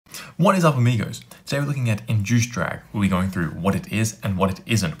What is up, amigos? Today we're looking at induced drag. We'll be going through what it is and what it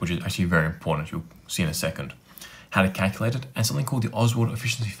isn't, which is actually very important. You'll see in a second. How to calculate it, and something called the Oswald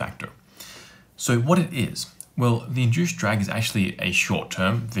Efficiency Factor. So what it is, well, the induced drag is actually a short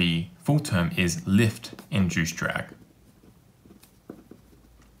term. The full term is lift-induced drag.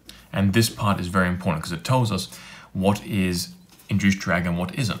 And this part is very important because it tells us what is induced drag and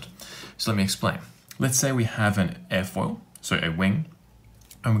what isn't. So let me explain. Let's say we have an airfoil, so a wing,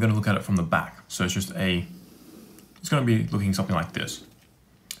 and we're going to look at it from the back. So it's going to be looking something like this.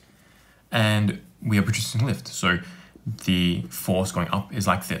 And we are producing lift. So the force going up is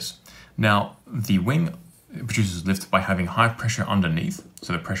like this. Now, the wing produces lift by having high pressure underneath.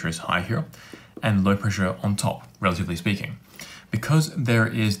 So the pressure is high here, and low pressure on top, relatively speaking. Because there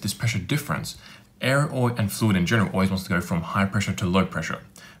is this pressure difference, air and fluid in general always wants to go from high pressure to low pressure.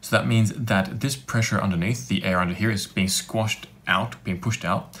 So that means that this pressure underneath, the air under here, is being squashed out, being pushed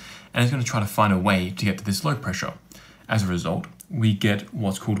out, and it's going to try to find a way to get to this low pressure. As a result, we get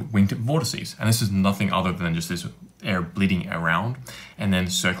what's called wingtip vortices, and this is nothing other than just this air bleeding around and then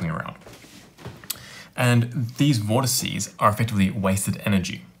circling around. And these vortices are effectively wasted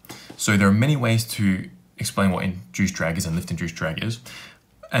energy. So there are many ways to explain what induced drag is and lift-induced drag is,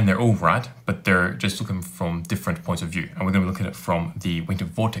 and they're all right, but they're just looking from different points of view, and we're going to look at it from the wingtip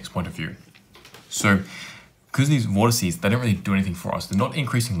vortex point of view. So because these vortices, they don't really do anything for us. They're not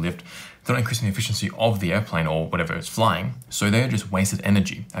increasing lift, they're not increasing the efficiency of the airplane or whatever is flying, so they are just wasted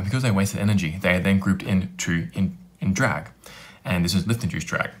energy. And because they wasted energy, they are then grouped into in drag, and this is lift-induced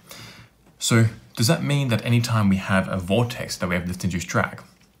drag. So does that mean that anytime we have a vortex that we have lift-induced drag?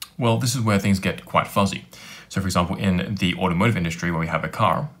 Well, this is where things get quite fuzzy. So for example, in the automotive industry where we have a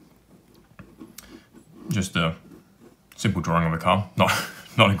car, just a simple drawing of a car,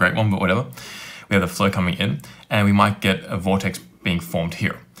 not a great one, but whatever. We have the flow coming in, and we might get a vortex being formed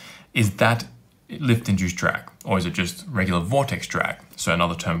here. Is that lift-induced drag, or is it just regular vortex drag? So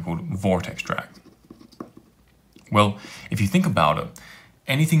another term called vortex drag. Well, if you think about it,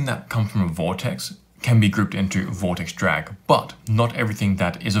 anything that comes from a vortex can be grouped into vortex drag, but not everything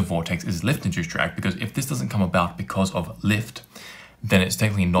that is a vortex is lift-induced drag, because if this doesn't come about because of lift, then it's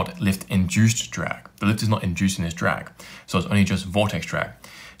technically not lift-induced drag. The lift is not inducing this drag, so it's only just vortex drag.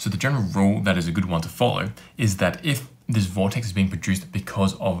 So the general rule that is a good one to follow is that if this vortex is being produced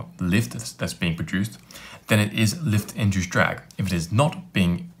because of lift that's being produced, then it is lift-induced drag. If it is not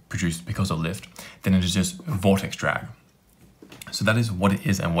being produced because of lift, then it is just vortex drag. So that is what it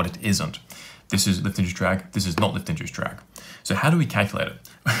is and what it isn't. This is lift-induced drag, this is not lift-induced drag. So how do we calculate it?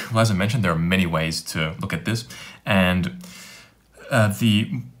 Well, as I mentioned, there are many ways to look at this, and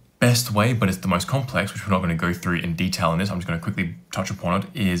the best way, but it's the most complex, which we're not going to go through in detail in this, I'm just going to quickly touch upon it,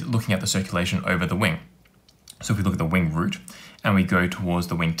 is looking at the circulation over the wing. So if we look at the wing root, and we go towards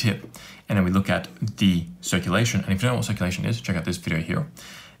the wing tip, and then we look at the circulation, and if you don't know what circulation is, check out this video here,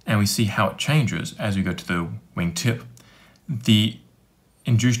 and we see how it changes as we go to the wing tip. The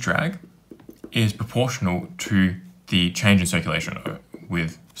induced drag is proportional to the change in circulation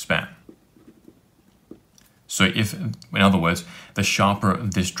with span. So if, in other words, the sharper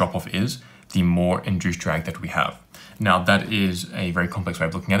this drop-off is, the more induced drag that we have. Now that is a very complex way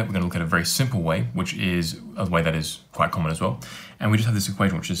of looking at it. We're going to look at a very simple way, which is a way that is quite common as well. And we just have this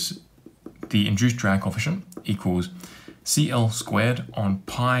equation, which is the induced drag coefficient equals CL squared on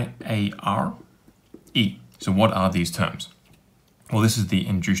pi AR E. So what are these terms? Well, this is the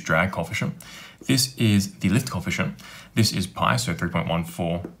induced drag coefficient. This is the lift coefficient. This is pi, so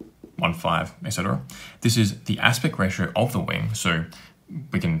 3.1415, etc. This is the aspect ratio of the wing, so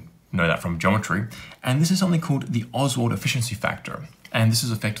we can know that from geometry. And this is something called the Oswald Efficiency Factor. And this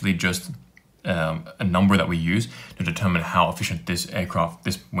is effectively just a number that we use to determine how efficient this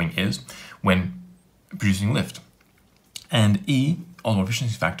wing is when producing lift. And E, Oswald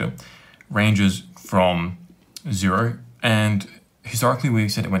Efficiency Factor, ranges from 0, and historically we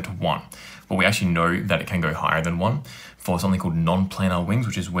said it went to 1, but we actually know that it can go higher than 1 for something called non-planar wings,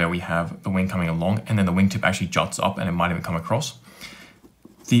 which is where we have the wing coming along and then the wingtip actually juts up and it might even come across.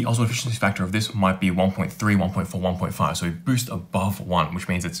 The Oswald Efficiency Factor of this might be 1.3, 1.4, 1.5, so we boost above 1, which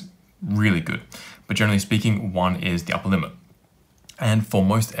means it's really good. But generally speaking, 1 is the upper limit. And for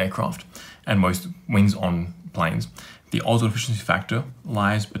most aircraft and most wings on planes, the Oswald Efficiency Factor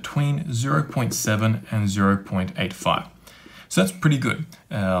lies between 0.7 and 0.85. So that's pretty good.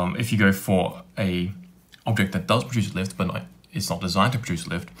 If you go for a object that does produce lift, but it's not designed to produce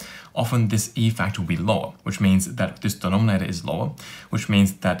lift, often this E factor will be lower, which means that this denominator is lower, which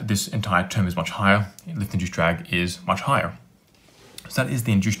means that this entire term is much higher. Lift-induced drag is much higher. So that is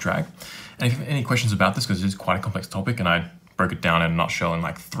the induced drag. And if you have any questions about this, because it is quite a complex topic and I broke it down in a nutshell in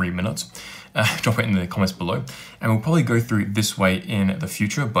like 3 minutes, drop it in the comments below. And we'll probably go through this way in the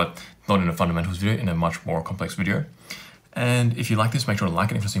future, but not in a fundamentals video, in a much more complex video. And if you like this, make sure to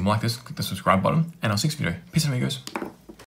like it. If you want to see more like this, click the subscribe button, and I'll see you next video. Peace, amigos.